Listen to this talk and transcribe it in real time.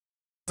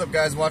What's up,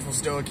 guys? Watchful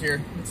Stoic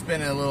here. It's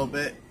been a little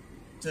bit.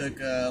 Took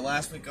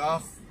last week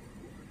off.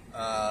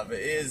 But it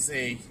is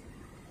a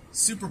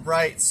super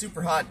bright,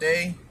 super hot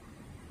day.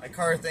 My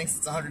car thinks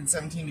it's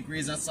 117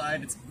 degrees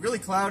outside. It's really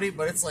cloudy,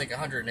 but it's like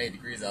 108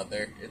 degrees out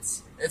there.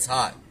 It's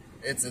hot.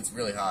 It's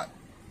really hot.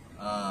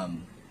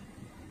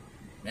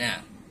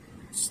 Man,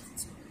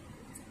 it's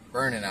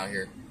burning out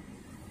here.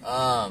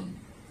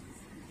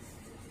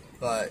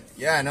 But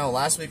yeah, no.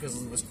 Last week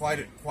was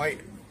quite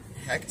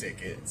hectic.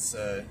 It's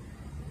a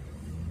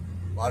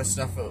lot of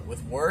stuff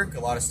with work, a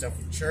lot of stuff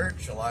with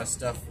church, a lot of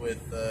stuff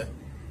with the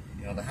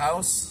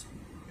house,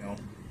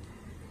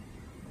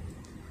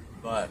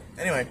 But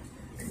anyway,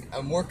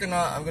 I'm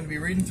going to be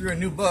reading through a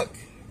new book.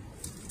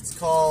 It's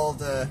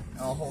called,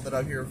 I'll hold it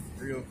up here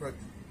real quick.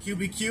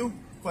 QBQ,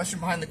 Question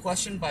Behind the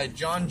Question by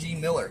John G.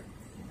 Miller.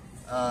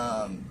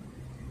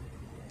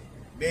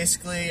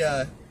 Basically,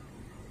 the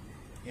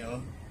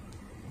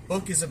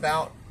book is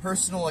about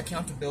personal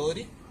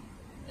accountability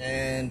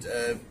and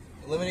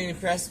eliminating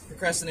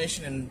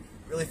procrastination and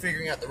really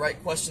figuring out the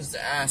right questions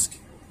to ask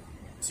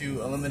to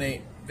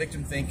eliminate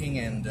victim thinking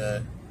and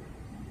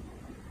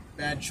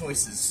bad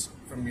choices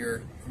from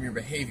your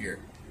behavior.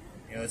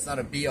 It's not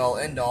a be-all,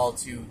 end-all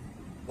to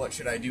what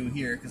should I do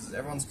here, because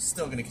everyone's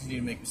still going to continue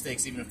to make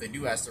mistakes even if they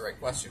do ask the right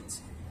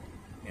questions.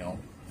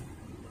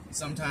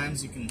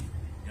 Sometimes you can,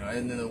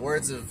 in the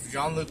words of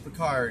Jean-Luc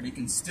Picard, you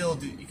can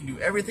do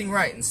everything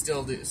right and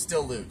still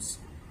lose.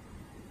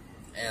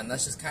 And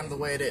that's just kind of the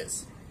way it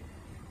is.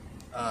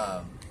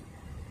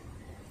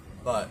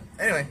 But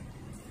anyway,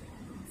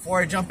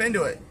 before I jump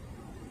into it,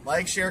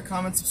 like, share,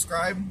 comment,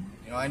 subscribe.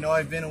 I know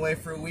I've been away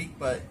for a week,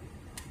 but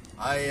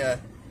I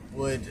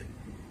would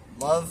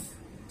love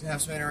to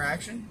have some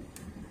interaction.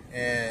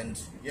 And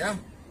yeah,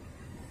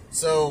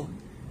 so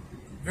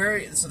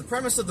the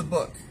premise of the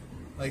book,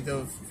 like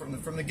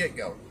from the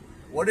get-go,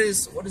 what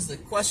is the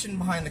question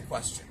behind the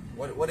question?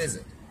 What is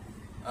it?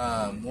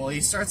 Well,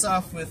 he starts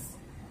off with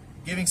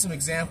giving some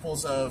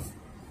examples of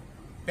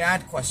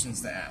bad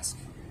questions to ask.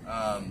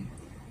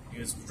 He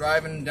was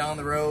driving down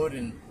the road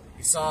and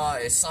he saw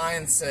a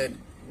sign that said,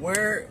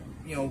 where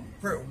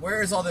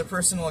is all the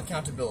personal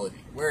accountability?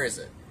 Where is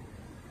it?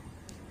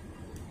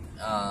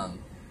 And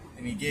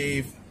he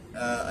gave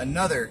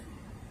another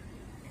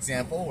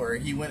example where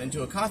he went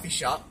into a coffee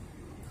shop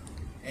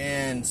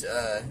and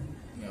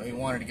he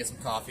wanted to get some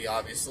coffee,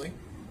 obviously,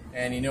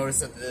 and he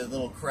noticed that the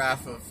little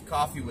carafe of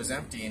coffee was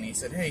empty, and he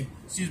said, "Hey,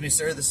 excuse me,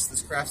 sir,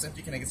 this carafe's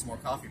empty. Can I get some more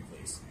coffee,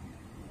 please?"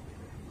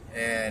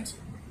 And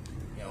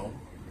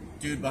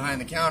dude behind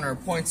the counter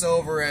points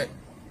over at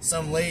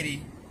some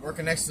lady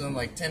working next to him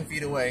like 10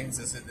 feet away and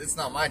says, "It's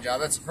not my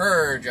job, that's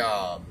her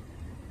job."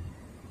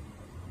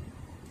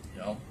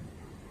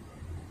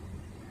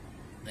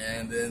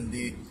 And then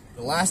the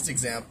last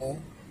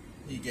example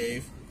he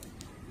gave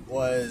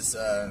was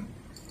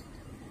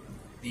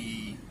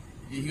he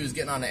was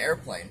getting on an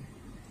airplane,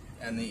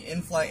 and the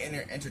in-flight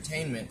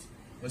entertainment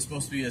was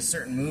supposed to be a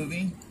certain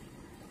movie,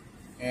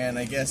 and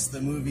I guess the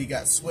movie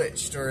got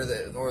switched, or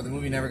the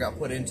movie never got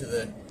put into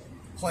the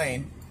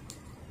plane.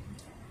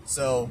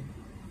 So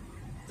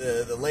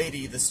the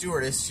lady, the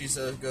stewardess, she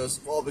goes,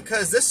 "Well,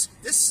 because this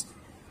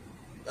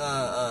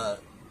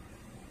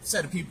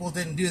set of people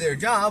didn't do their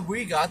job,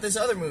 we got this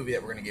other movie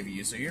that we're going to give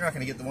you. So you're not going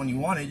to get the one you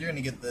wanted, you're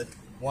going to get the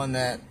one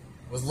that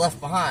was left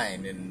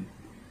behind." And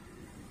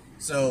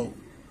so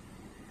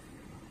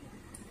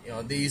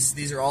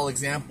these are all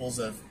examples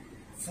of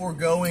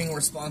foregoing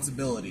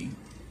responsibility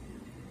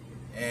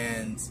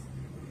and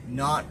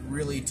not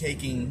really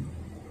taking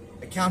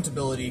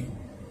accountability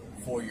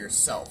for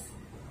yourself.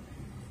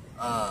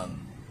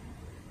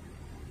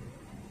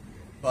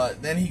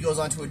 But then he goes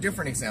on to a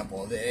different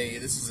example.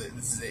 This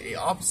is a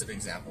opposite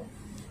example.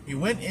 He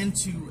went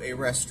into a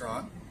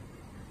restaurant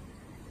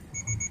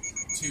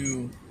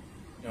to,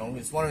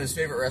 it's one of his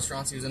favorite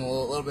restaurants. He was in a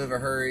little bit of a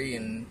hurry,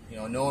 and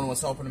no one was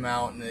helping him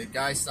out. And the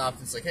guy stopped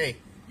and it's like, "Hey,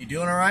 you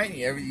doing all right?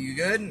 You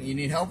good? You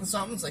need help with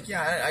something?" It's like,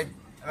 "Yeah,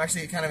 I'm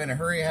actually kind of in a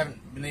hurry. I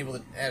haven't been able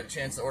to have a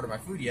chance to order my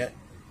food yet.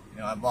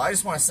 But I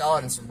just want a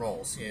salad and some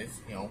rolls.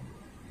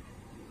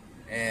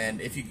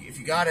 And if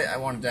you got it, I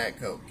want a Diet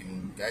Coke."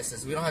 And the guy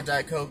says, "We don't have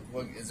Diet Coke.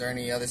 Is there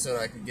any other soda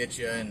I can get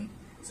you?" And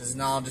he says,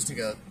 "No, I'll just take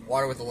a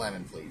water with a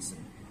lemon, please."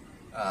 And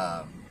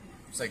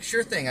it's like,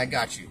 "Sure thing, I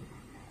got you."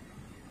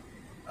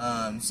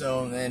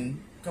 So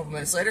then a couple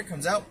minutes later,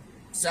 comes out,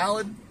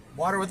 salad,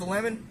 water with a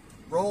lemon,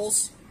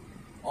 rolls,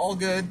 all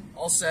good,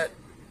 all set.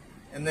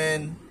 And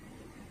then,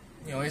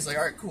 he's like,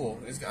 "All right, cool.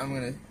 I'm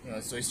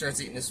gonna," so he starts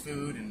eating his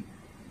food, and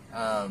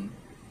a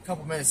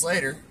couple minutes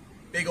later,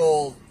 big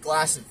old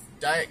glass of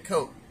Diet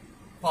Coke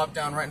popped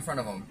down right in front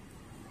of him.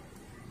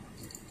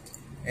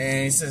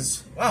 And he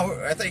says, "Wow,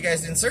 I thought you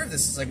guys didn't serve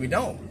this." It's like, "We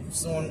don't.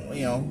 Someone,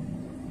 we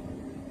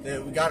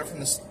got it from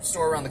the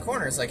store around the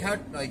corner." It's like, "How?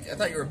 Like, I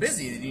thought you were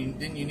busy.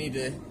 Didn't you need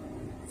to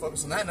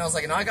focus on that?" And I was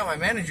like, "No, I got my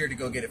manager to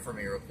go get it for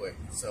me real quick."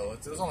 So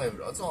it's only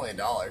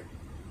 $1.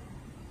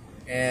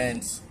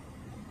 And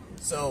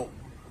so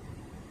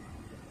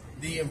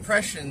the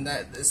impression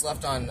that is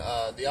left on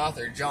the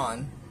author,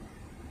 John,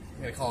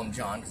 going to call him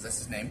John because that's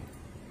his name.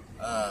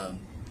 The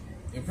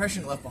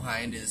impression it left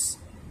behind is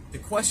the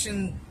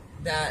question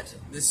that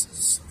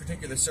this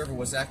particular server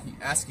was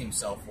asking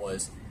himself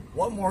was,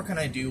 what more can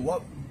I do?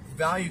 What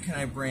value can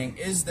I bring?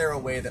 Is there a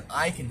way that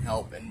I can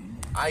help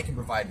and I can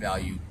provide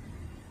value?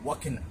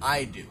 What can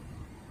I do?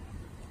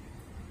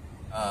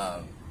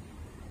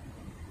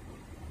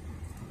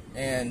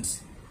 And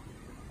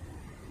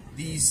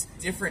these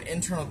different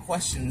internal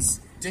questions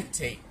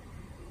dictate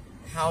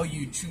how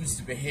you choose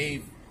to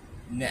behave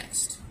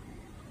next.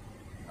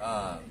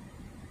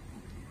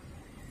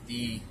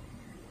 The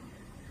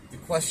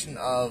question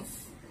of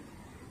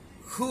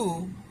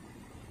who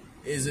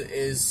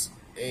is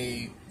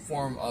a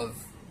form of,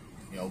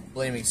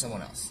 blaming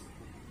someone else.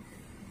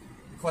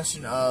 The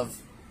question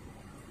of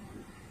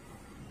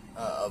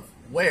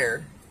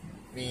where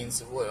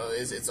means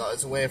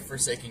it's a way of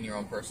forsaking your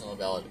own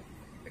personal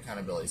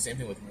accountability. Same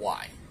thing with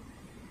why.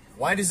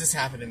 Why does this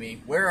happen to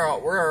me?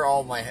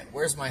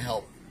 Where's my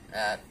help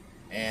at?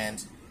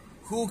 And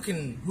who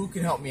can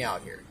help me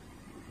out here?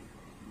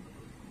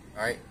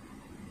 All right.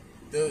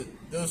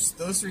 Those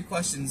three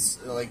questions,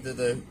 like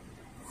the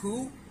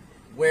who,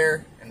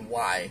 where, and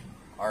why,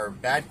 are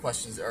bad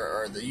questions,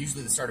 or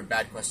usually the start of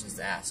bad questions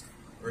to ask,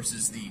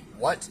 versus the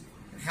what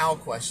and how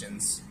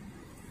questions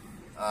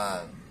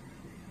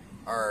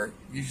are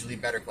usually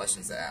better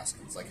questions to ask.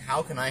 It's like,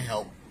 how can I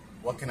help?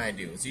 What can I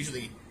do? It's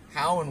usually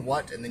how and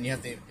what, and then you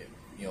have to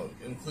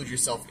include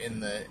yourself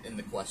in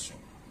the question.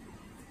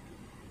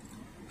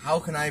 How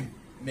can I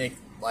make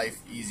life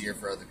easier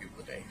for other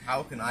people today?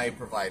 How can I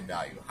provide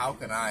value? How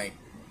can I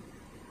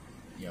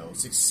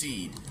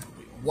succeed?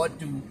 What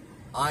do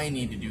I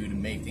need to do to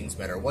make things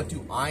better? What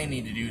do I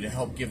need to do to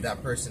help give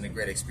that person a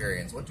great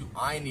experience? What do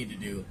I need to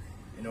do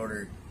in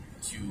order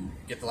to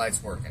get the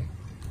lights working?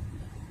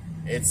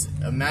 It's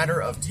a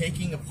matter of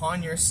taking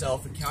upon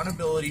yourself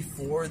accountability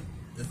for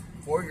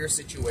your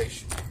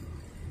situation.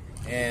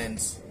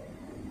 And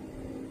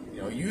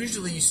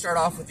usually you start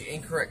off with the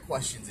incorrect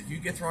questions. If you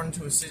get thrown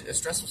into a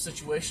stressful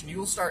situation, you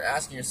will start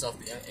asking yourself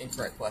the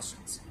incorrect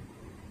questions.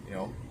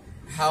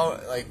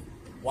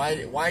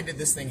 Why did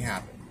this thing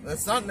happen?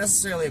 That's not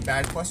necessarily a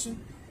bad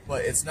question,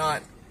 but it's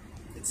not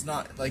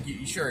like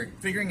sure,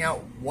 figuring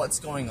out what's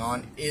going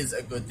on is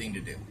a good thing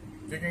to do.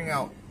 Figuring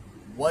out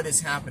what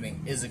is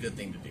happening is a good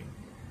thing to do.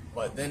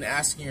 But then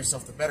asking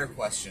yourself the better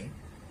question,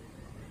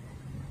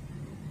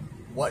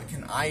 what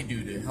can I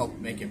do to help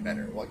make it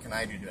better? What can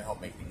I do to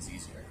help make things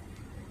easier?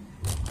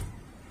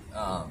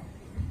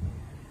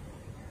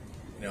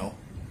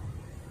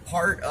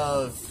 Part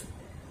of,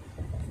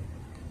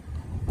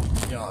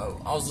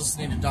 I was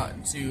listening to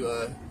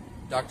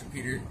Dr.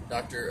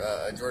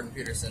 Jordan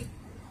Peterson,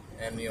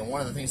 and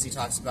one of the things he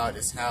talks about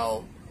is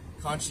how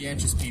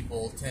conscientious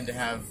people tend to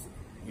have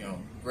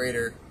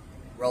greater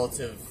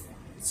relative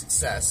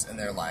success in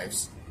their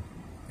lives.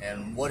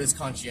 And what is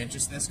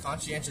conscientiousness?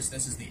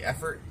 Conscientiousness is the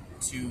effort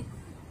to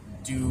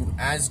do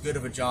as good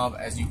of a job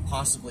as you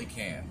possibly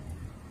can.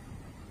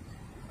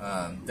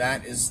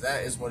 That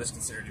is what is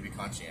considered to be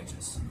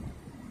conscientious.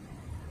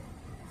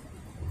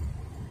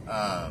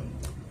 Let's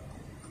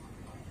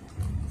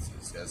see,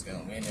 this guy's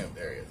gonna land up.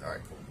 There he is. All right,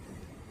 cool.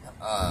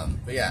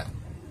 But yeah,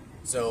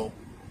 so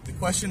the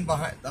question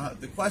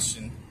the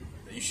question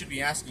that you should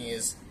be asking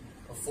is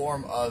a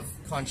form of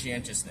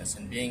conscientiousness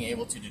and being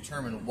able to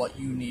determine what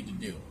you need to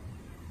do.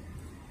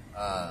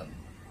 And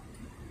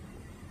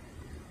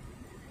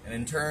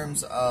in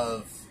terms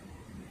of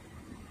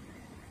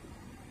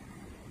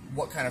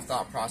what kind of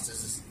thought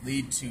processes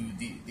lead to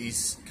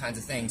these kinds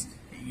of things,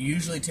 it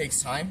usually takes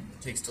time.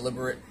 It takes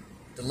deliberate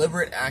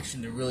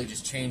action to really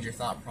just change your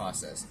thought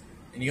process.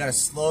 And you got to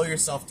slow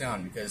yourself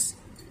down, because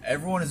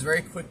everyone is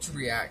very quick to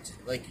react.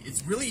 Like,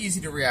 it's really easy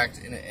to react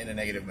in a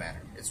negative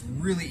manner. It's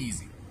really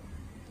easy.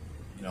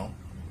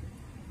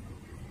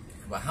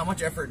 But how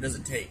much effort does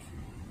it take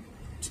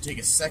to take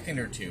a second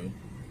or two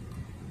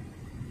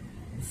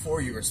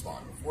before you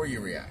respond, before you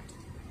react,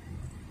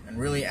 and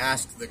really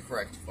ask the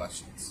correct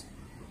questions?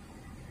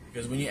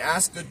 Because when you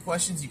ask good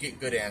questions, you get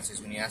good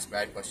answers. When you ask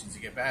bad questions,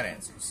 you get bad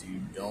answers. You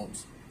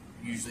don't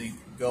usually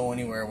go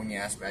anywhere when you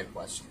ask bad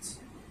questions.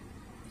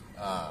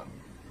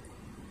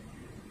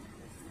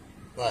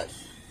 But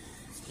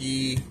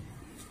he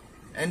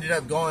ended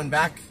up going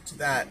back to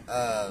that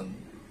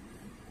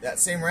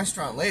same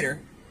restaurant later,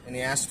 and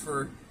he asked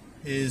for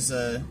his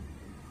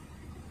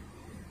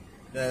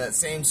that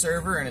same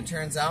server, and it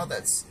turns out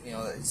he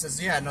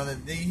says, yeah, no,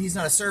 he's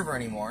not a server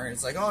anymore. And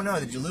it's like, oh no,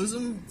 did you lose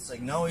him? It's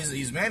like, no,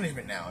 he's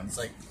management now. And it's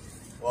like,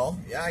 well,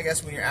 yeah, I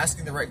guess when you're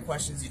asking the right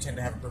questions, you tend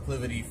to have a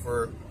proclivity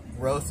for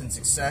growth and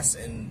success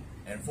and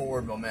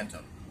forward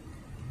momentum.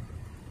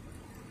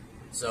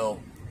 So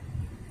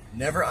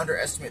never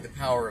underestimate the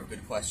power of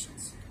good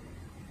questions.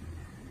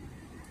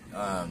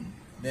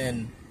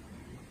 Then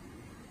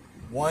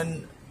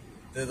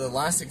the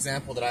last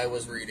example that I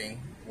was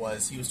reading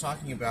was, he was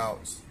talking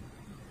about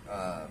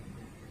a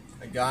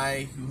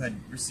guy who had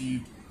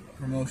received a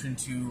promotion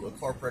to a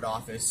corporate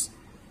office,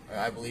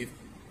 I believe,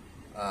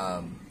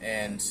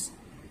 and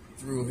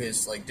through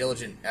his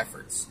diligent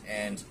efforts.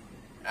 And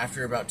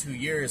after about 2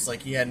 years,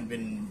 like he hadn't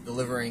been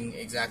delivering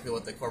exactly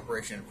what the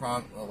corporation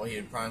had what he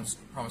had promised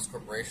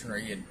corporation, or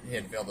he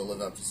had failed to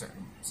live up to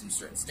some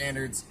certain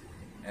standards,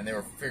 and they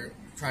were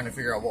trying to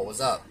figure out what was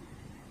up.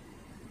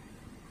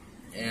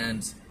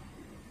 And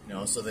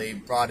so they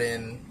brought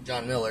in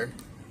John Miller,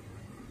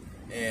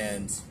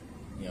 and so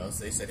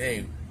they said,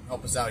 "Hey,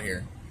 help us out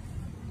here."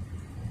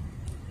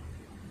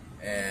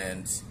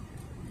 And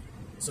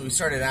so he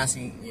started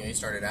asking. He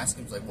started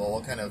asking, like,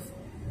 "Well,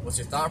 what's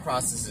your thought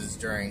processes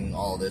during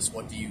all this?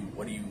 What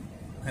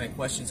kind of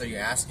questions are you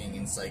asking?"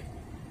 And it's like,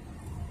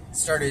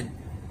 started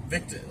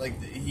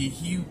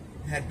he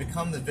had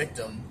become the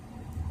victim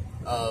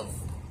of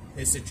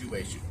his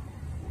situation.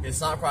 His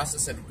thought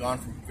process had gone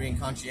from being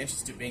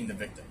conscientious to being the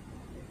victim.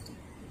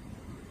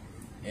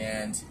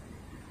 And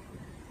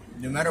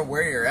no matter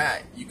where you're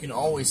at, you can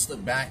always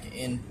slip back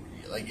in.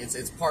 Like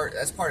that's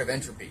part of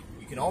entropy.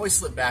 You can always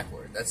slip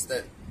backward.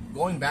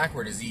 Going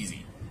backward is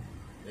easy.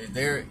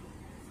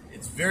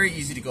 It's very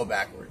easy to go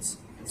backwards.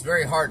 It's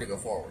very hard to go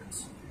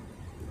forwards.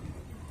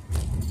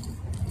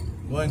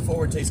 Going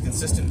forward takes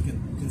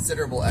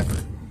considerable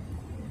effort.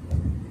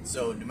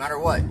 So no matter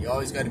what, you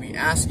always got to be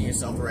asking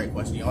yourself the right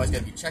question. You always got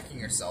to be checking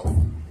yourself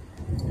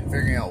and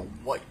figuring out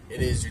what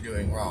it is you're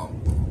doing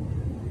wrong.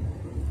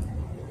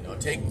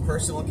 Take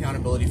personal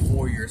accountability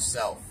for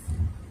yourself.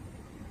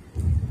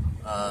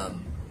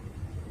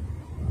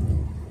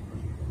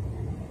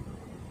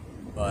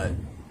 But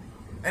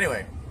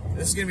anyway,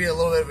 this is going to be a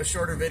little bit of a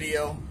shorter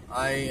video.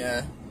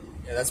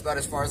 That's about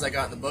as far as I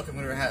got in the book. I'm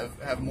going to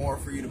have more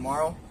for you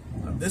tomorrow.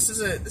 This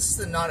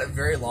is not a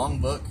very long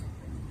book.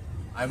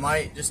 I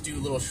might just do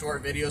little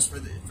short videos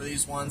for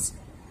these ones.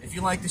 If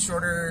you like the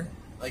shorter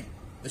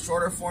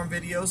form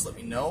videos, let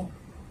me know.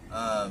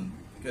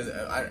 Because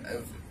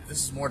if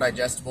this is more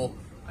digestible,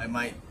 I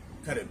might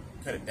cut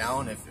it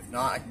down. If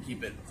not, I can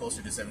keep it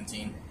closer to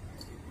 17.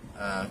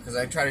 Because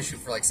I try to shoot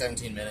for like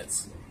 17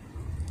 minutes.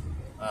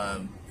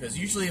 Because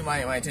usually my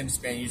attention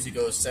span usually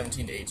goes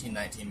 17 to 18,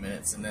 19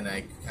 minutes, and then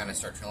I kind of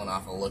start trailing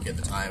off. I'll look at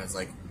the time. It's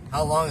like,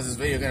 how long is this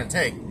video going to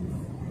take?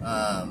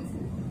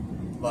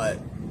 But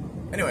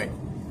anyway,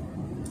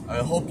 I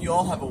hope you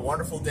all have a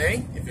wonderful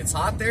day. If it's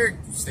hot there,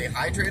 stay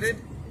hydrated.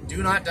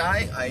 Do not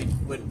die. I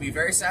would be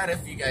very sad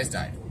if you guys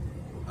died.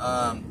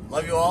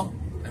 Love you all.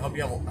 I hope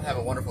you have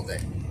a wonderful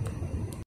day.